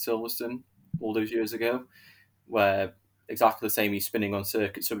like at Silverstone all those years ago, where exactly the same. He's spinning on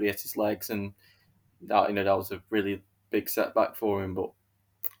circuit, somebody hit his legs, and that was a really big setback for him. But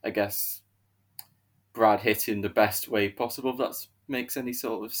I guess Brad hit in the best way possible, if that makes any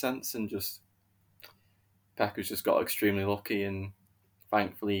sort of sense. And just Pecco's just got extremely lucky, and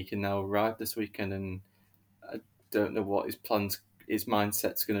thankfully he can now ride this weekend. And I don't know what his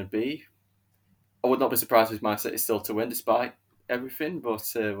mindset's going to be. I would not be surprised if his mindset is still to win despite everything, but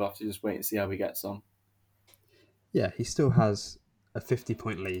we'll have to just wait and see how he gets on. Yeah, he still has a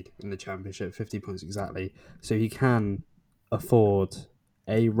 50-point lead in the championship, 50 points exactly. So he can afford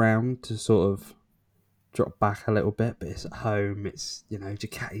a round to sort of drop back a little bit, but it's at home. It's,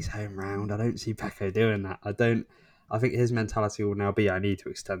 Ducati's home round. I don't see Pecco doing that. I think his mentality will now be, I need to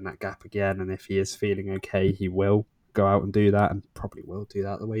extend that gap again. And if he is feeling okay, he will go out and do that, and probably will do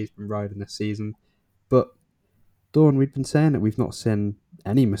that the way he's been riding this season. But Dawn, we've been saying that we've not seen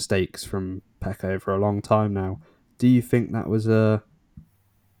any mistakes from Pecco for a long time now. Do you think that was a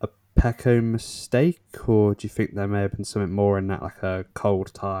Pecco mistake, or do you think there may have been something more in that, like a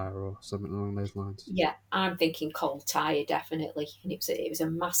cold tyre or something along those lines? Yeah, I'm thinking cold tyre definitely, and it was a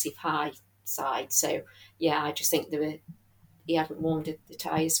massive high side. So yeah, I just think he hadn't warmed it, the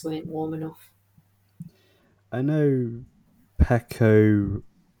tyres weren't warm enough. I know Pecco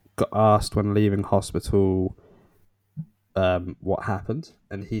got asked when leaving hospital what happened,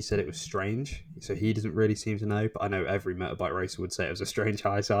 and he said it was strange. So he doesn't really seem to know, but I know every motorbike racer would say it was a strange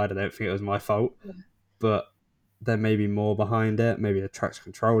high side. I don't think it was my fault, but there may be more behind it. Maybe a traction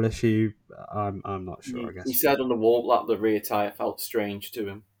control issue. I'm not sure. I He guess. said on the warp lap the rear tyre felt strange to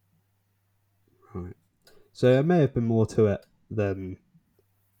him. Right. So there may have been more to it than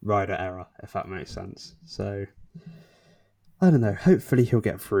rider error, if that makes sense. So I don't know. Hopefully he'll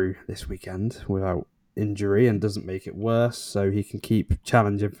get through this weekend without injury and doesn't make it worse, so he can keep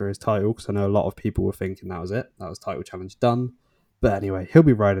challenging for his title. Because I know a lot of people were thinking that was it. That was title challenge done. But anyway, he'll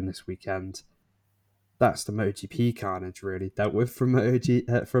be riding this weekend. That's the MotoGP carnage really dealt with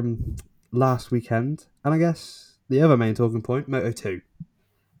from last weekend. And I guess the other main talking point, Moto2.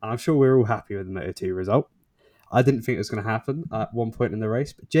 And I'm sure we're all happy with the Moto2 result. I didn't think it was going to happen at one point in the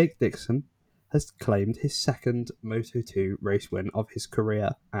race, but Jake Dixon has claimed his second Moto2 race win of his career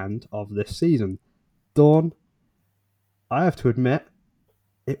and of this season. Dawn, I have to admit,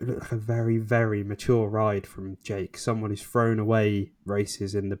 it looked like a very, very mature ride from Jake. Someone who's thrown away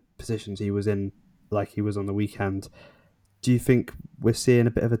races in the positions he was in, like he was on the weekend. Do you think we're seeing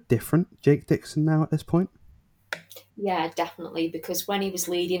a bit of a different Jake Dixon now at this point? Yeah, definitely. Because when he was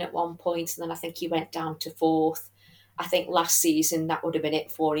leading at one point, and then I think he went down to fourth. I think last season that would have been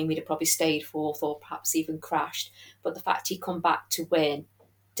it for him. He'd have probably stayed fourth or perhaps even crashed. But the fact he come back to win,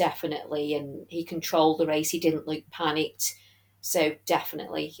 definitely, and he controlled the race. He didn't look panicked. So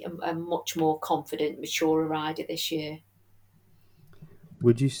definitely a much more confident, mature rider this year.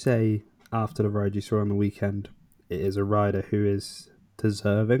 Would you say, after the ride you saw on the weekend, it is a rider who is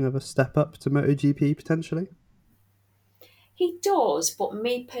deserving of a step up to MotoGP potentially? He does, but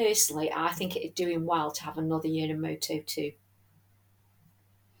me personally, I think it'd do him well to have another year in Moto 2.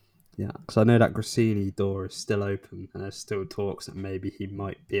 Yeah, because I know that Grassini door is still open, and there's still talks that maybe he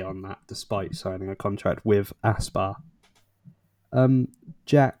might be on that despite signing a contract with Aspar. Um,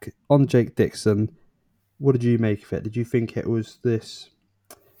 Jack, on Jake Dixon, what did you make of it? Did you think it was this?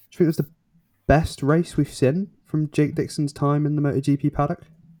 Do you think it was the best race we've seen from Jake Dixon's time in the MotoGP paddock?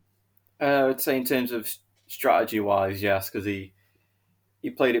 I'd say in terms of strategy wise, yes, because he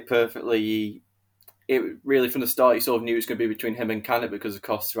played it perfectly. It really from the start, you sort of knew it was going to be between him and Canet because the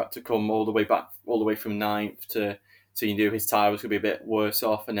costs had to come all the way back, all the way from ninth to, so you knew his tyre was going to be a bit worse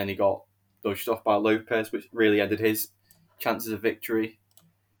off, and then he got dodged off by Lopez, which really ended his chances of victory.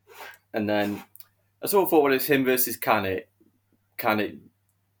 And then I sort of thought when it was him versus Canet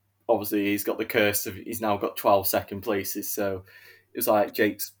obviously he's got the curse of he's now got 12 second places, so it was like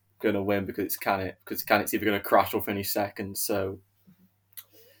Jake's going to win because because Canet's either going to crash or finish second. So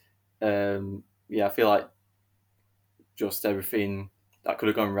yeah, I feel like just everything that could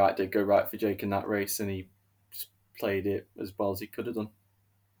have gone right did go right for Jake in that race, and he just played it as well as he could have done.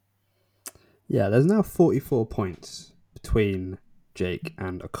 Yeah, there's now 44 points between Jake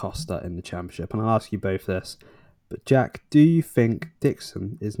and Acosta in the championship, and I'll ask you both this. But Jack, do you think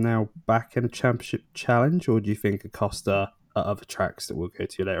Dixon is now back in a championship challenge, or do you think Acosta at other tracks that we'll go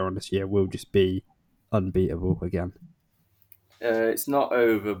to later on this year will just be unbeatable again? It's not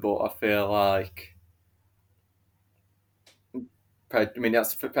over, but I feel like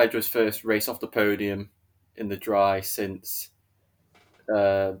that's Pedro's first race off the podium in the dry since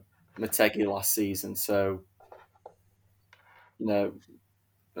Motegi last season. So I'll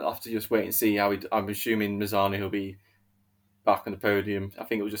have to just wait and see how I'm assuming Mazzani will be back on the podium. I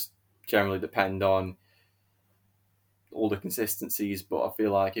think it will just generally depend on all the consistencies. But I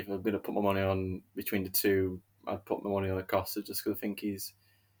feel like if I'm going to put my money on between the two, I'd put my money on Acosta just because I think he's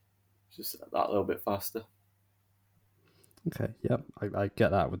just that little bit faster. Okay, yep, I get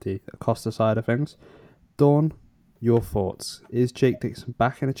that with the Acosta side of things. Dawn, your thoughts? Is Jake Dixon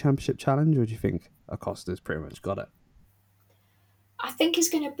back in a championship challenge, or do you think Acosta's pretty much got it? I think he's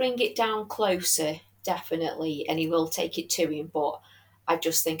going to bring it down closer, definitely, and he will take it to him. But I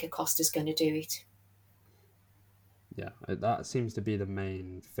just think Acosta's going to do it. Yeah, that seems to be the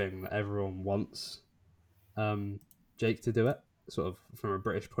main thing that everyone wants Jake to do it. Sort of from a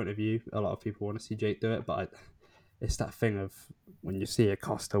British point of view, a lot of people want to see Jake do it, but it's that thing of when you see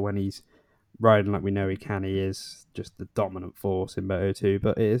Acosta when he's riding like we know he can, he is just the dominant force in Moto2.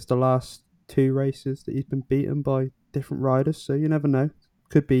 But it is the last two races that he's been beaten by different riders, so you never know.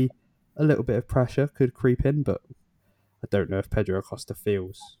 Could be a little bit of pressure, could creep in, but I don't know if Pedro Acosta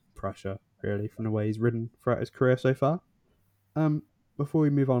feels pressure really from the way he's ridden throughout his career so far. Um, Before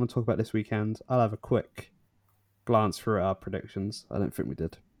we move on and talk about this weekend, I'll have a quick glance through our predictions. I don't think we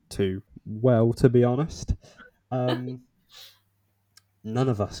did too well, to be honest. Um, None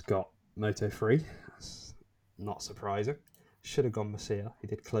of us got Moto 3. That's not surprising. Should have gone Masia. He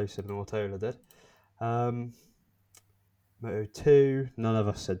did closer than Ortola did. Um, Moto 2, none of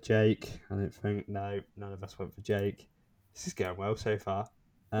us said Jake. I don't think. No, none of us went for Jake. This is going well so far.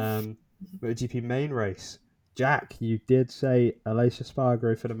 MotoGP main race. Jack, you did say Alicia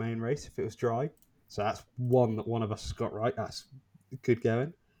Spargo for the main race if it was dry. So that's one that one of us got right. That's good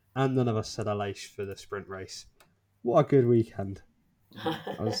going. And none of us said Alicia for the sprint race. What a good weekend. I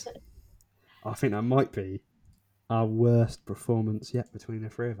was I think that might be our worst performance yet between the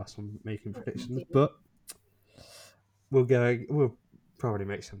three of us on making predictions, but we'll probably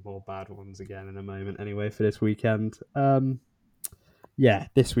make some more bad ones again in a moment anyway for this weekend. Yeah,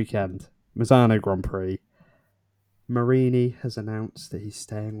 this weekend, Mazzano Grand Prix. Marini has announced that he's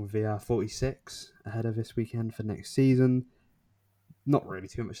staying with VR46 ahead of this weekend for next season. Not really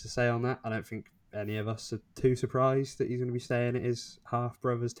too much to say on that. I don't think any of us are too surprised that he's going to be staying at his half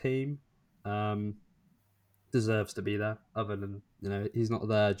brother's team. Um, Deserves to be there. Other than he's not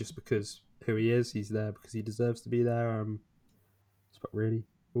there just because who he is. He's there because he deserves to be there. That's what really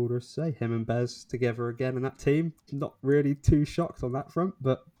all there is to say. Him and Bez together again in that team. Not really too shocked on that front,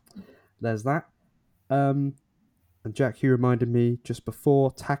 but there's that. And Jack, you reminded me just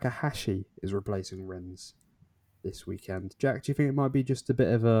before Takahashi is replacing Rins this weekend. Jack, do you think it might be just a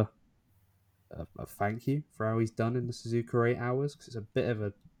bit of a thank you for how he's done in the Suzuka 8 hours? Because it's a bit of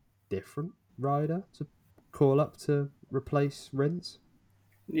a different rider to call up to replace Rins.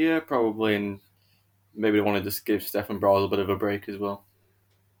 Yeah, probably, and maybe they want to just give Stefan Bradl a bit of a break as well.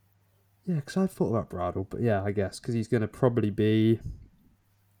 Yeah, because I thought about Bradle, but yeah, I guess because he's going to probably be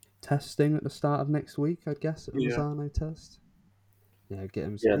testing at the start of next week. I'd guess at the Yeah, Mazzano test. Yeah, get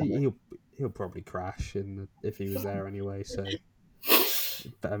him. yeah, He'll probably crash if he was there anyway. So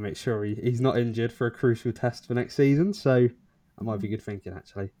better make sure he's not injured for a crucial test for next season. So that might be good thinking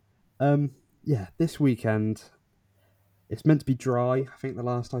actually. Um, yeah, this weekend it's meant to be dry. I think the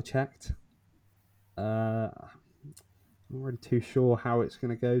last I checked. I'm not really too sure how it's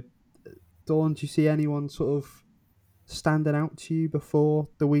going to go. Dawn, do you see anyone sort of standing out to you before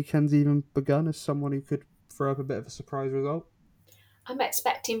the weekend's even begun as someone who could throw up a bit of a surprise result? I'm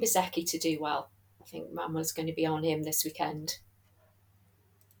expecting Bezecchi to do well. I think Mama's going to be on him this weekend.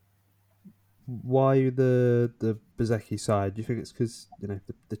 Why the Bezecchi side? Do you think it's because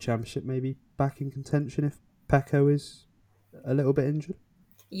the championship may be back in contention if Pecco is a little bit injured?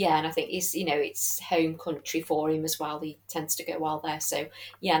 Yeah, and I think it's home country for him as well. He tends to go well there. So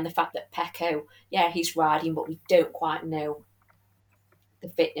yeah, and the fact that Pecco, yeah, he's riding, but we don't quite know the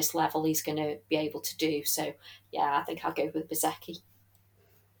fitness level he's going to be able to do. So yeah, I think I'll go with Bezecchi.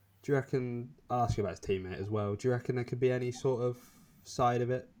 Do you reckon? I'll ask you about his teammate as well. Do you reckon there could be any sort of side of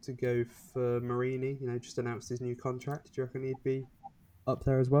it to go for Marini? Just announced his new contract. Do you reckon he'd be up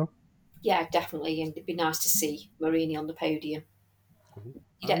there as well? Yeah, definitely, and it'd be nice to see Marini on the podium. Oh,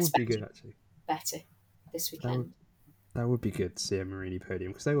 You'd that would be expect good him actually. better this That would weekend. that would be good to see a Marini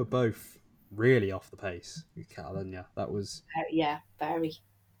podium because they were both really off the pace with Catalunya. That was Yeah, very.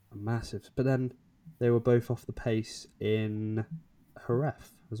 massive. But then they were both off the pace in Jerez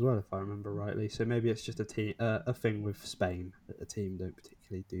as well, if I remember rightly. So maybe it's just a thing with Spain that the team don't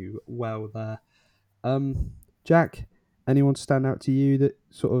particularly do well there. Jack, anyone stand out to you that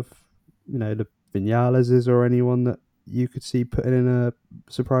sort of the Vinales or anyone that you could see putting in a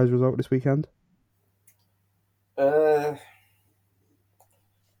surprise result this weekend? I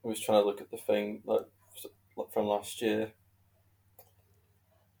was trying to look at the thing like from last year.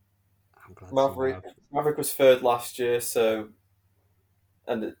 I'm glad someone Maverick else. Maverick was third last year, so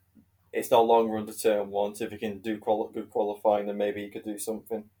and it's no longer under turn one. So if he can do good qualifying, then maybe he could do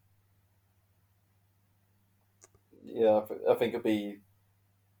something. Yeah, I think it'd be.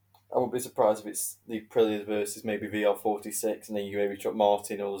 I wouldn't be surprised if it's the Aprilia versus maybe VR46, and then you maybe chuck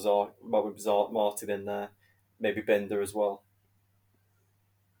Martin or Martin in there, maybe Bender as well.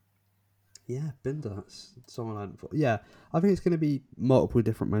 Yeah, Binder. That's someone I hadn't thought. Yeah, I think it's going to be multiple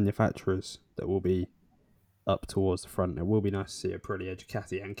different manufacturers that will be up towards the front. It will be nice to see Aprilia,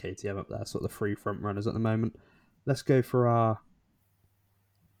 Ducati, and KTM up there, sort of the three front runners at the moment. Let's go for our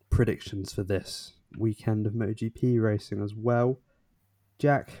predictions for this weekend of MotoGP racing as well.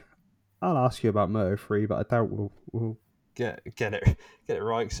 Jack, I'll ask you about Moto3, but I doubt we'll get it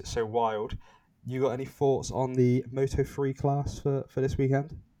right because it's so wild. You got any thoughts on the Moto3 class for this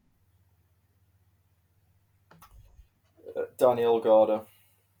weekend? Daniel Garda.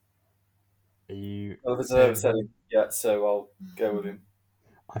 Are you Well, if I've saying said him? it yet, so I'll go with him.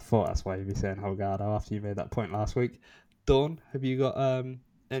 I thought that's why you'd be saying Holgado after you made that point last week. Dawn, have you got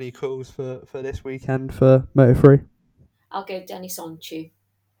any calls for this weekend for Moto3? I'll go Dennis Onchu.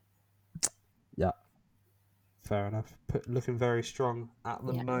 Yeah, fair enough. Looking very strong at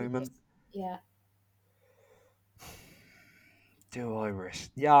the Yeah, moment. yeah. Do I risk?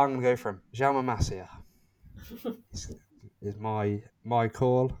 Yeah, I'm gonna go for him. Jaume Masia is my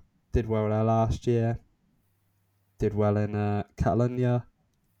call. Did well there last year. Did well in Catalonia.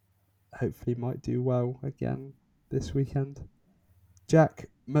 Hopefully, might do well again this weekend. Jack,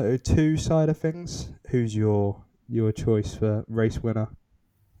 Moto2 side of things. Who's your choice for race winner?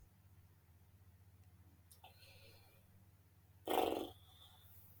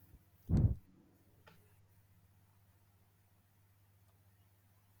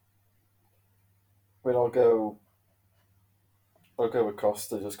 I mean, I'll go with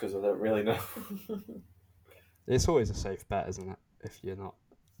Costa just because I don't really know. It's always a safe bet, isn't it? If you're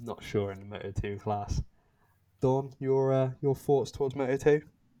not sure in the Moto2 class. Dawn, your thoughts towards Moto2?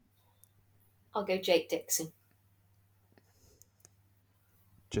 I'll go Jake Dixon.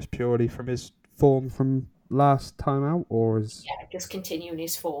 Just purely from his form from last time out, or is Yeah, just continuing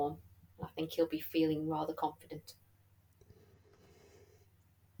his form. I think he'll be feeling rather confident.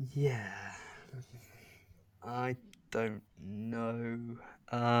 yeah, I don't know.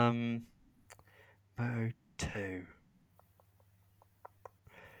 Moto2.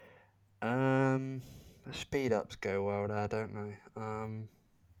 The speed ups go well there, don't they?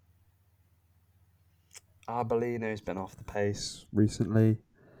 Arbolino's been off the pace recently.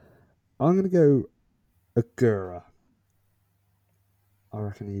 I'm gonna go Agura. I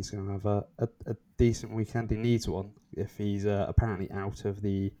reckon he's going to have a decent weekend. He needs one if he's apparently out of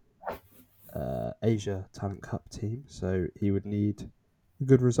the Asia Talent Cup team. So he would need a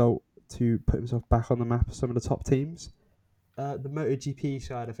good result to put himself back on the map of some of the top teams. The MotoGP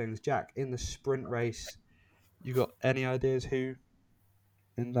side of things, Jack, in the sprint race, you got any ideas who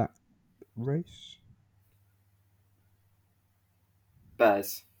in that race?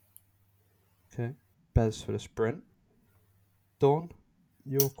 Bez. Okay, Bez for the sprint. Dawn,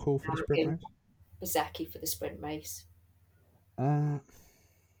 your call for the I'll sprint go race? Bezecchi for the sprint race. Uh,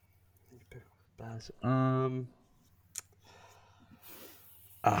 Bez. Ah,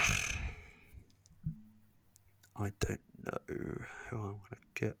 I don't know who I'm gonna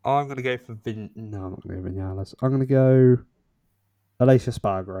get. Oh, I'm gonna go for No, I'm not gonna go Vinales. I'm gonna go Alicia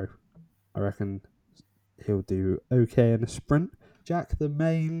Spargaro. I reckon he'll do okay in the sprint. Jack, the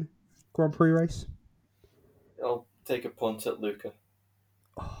main Grand Prix race. I'll take a punt at Luca.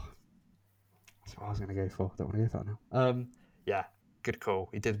 Oh, that's what I was gonna go for. Don't want to go for that now. Yeah, good call.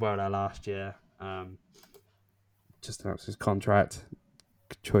 He did well there last year. Just announced his contract.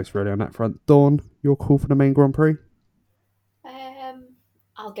 Good choice really on that front. Dawn, your call for the main Grand Prix.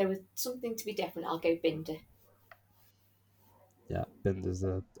 I'll go with something to be different. I'll go Binder. Yeah, Binder's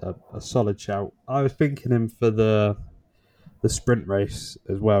a solid shout. I was thinking him for the sprint race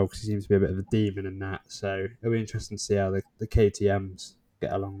as well because he seems to be a bit of a demon in that. So it'll be interesting to see how the KTM's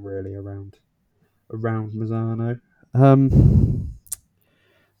get along really around Mazzano.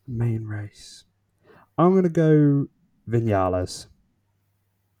 Main race. I'm gonna go Vinales.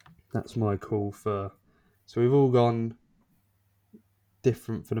 That's my call for. So we've all gone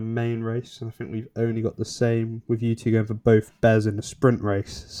different for the main race, and I think we've only got the same with you two going for both Bez in the sprint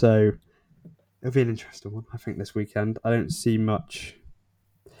race. So it'll be an interesting one, I think, this weekend. I don't see much.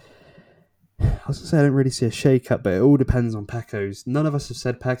 I was going to say I don't really see a shake-up, but it all depends on Pecco's. None of us have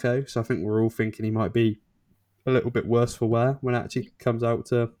said Pecco, so I think we're all thinking he might be a little bit worse for wear when it actually comes out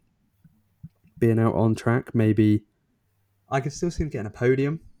to being out on track. Maybe I could still see him getting a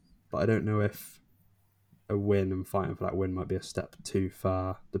podium, but I don't know if a win and fighting for that win might be a step too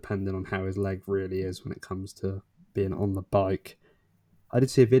far, depending on how his leg really is when it comes to being on the bike. I did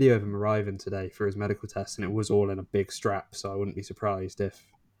see a video of him arriving today for his medical test, and it was all in a big strap, so I wouldn't be surprised if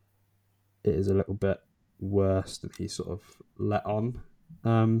it is a little bit worse than he sort of let on.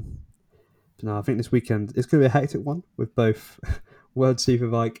 No, I think this weekend it's going to be a hectic one with both World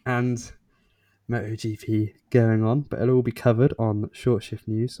Superbike and MotoGP going on, but it'll all be covered on Short Shift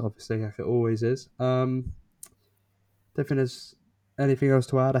News, obviously, like it always is. Don't think there's anything else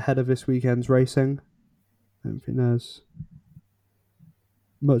to add ahead of this weekend's racing. Don't think there's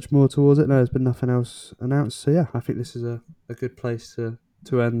much more towards it. No, there's been nothing else announced. So yeah, I think this is a good place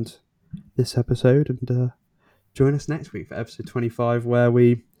to end this episode, and join us next week for episode 25, where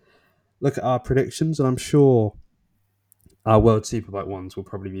we look at our predictions, and I'm sure our World Superbike ones will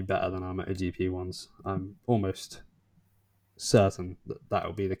probably be better than our MotoGP ones. I'm almost certain that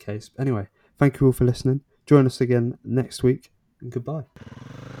will be the case. But anyway, thank you all for listening. Join us again next week, and goodbye.